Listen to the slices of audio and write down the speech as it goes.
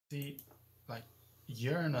See, like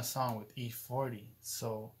you're in a song with E-40,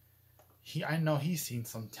 so I know he's seen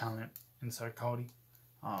some talent in Sarkodie.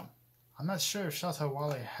 Um, I'm not sure if Shatta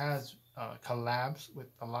Wale has collabs with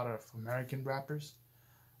a lot of American rappers,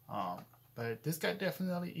 um, but this guy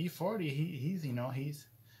definitely E-40. He's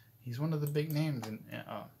he's one of the big names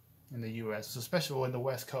in the U.S., especially in the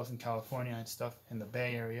West Coast in California and stuff in the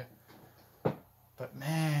Bay Area. But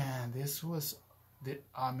man, this was,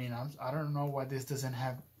 I mean, I don't know why this doesn't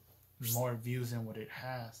have more views than what it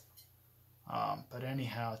has. But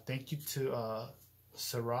anyhow, thank you to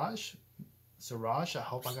Siraj, I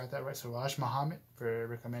hope I got that right. Siraj Muhammad for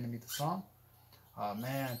recommending me the song.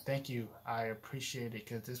 Man, thank you. I appreciate it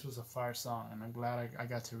because this was a fire song and I'm glad I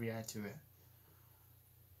got to react to it.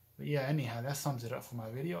 But yeah, anyhow, that sums it up for my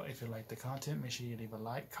video. If you like the content, make sure you leave a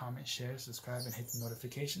like, comment, share, subscribe, and hit the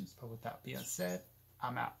notifications. But with that being said,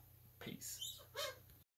 I'm out. Peace.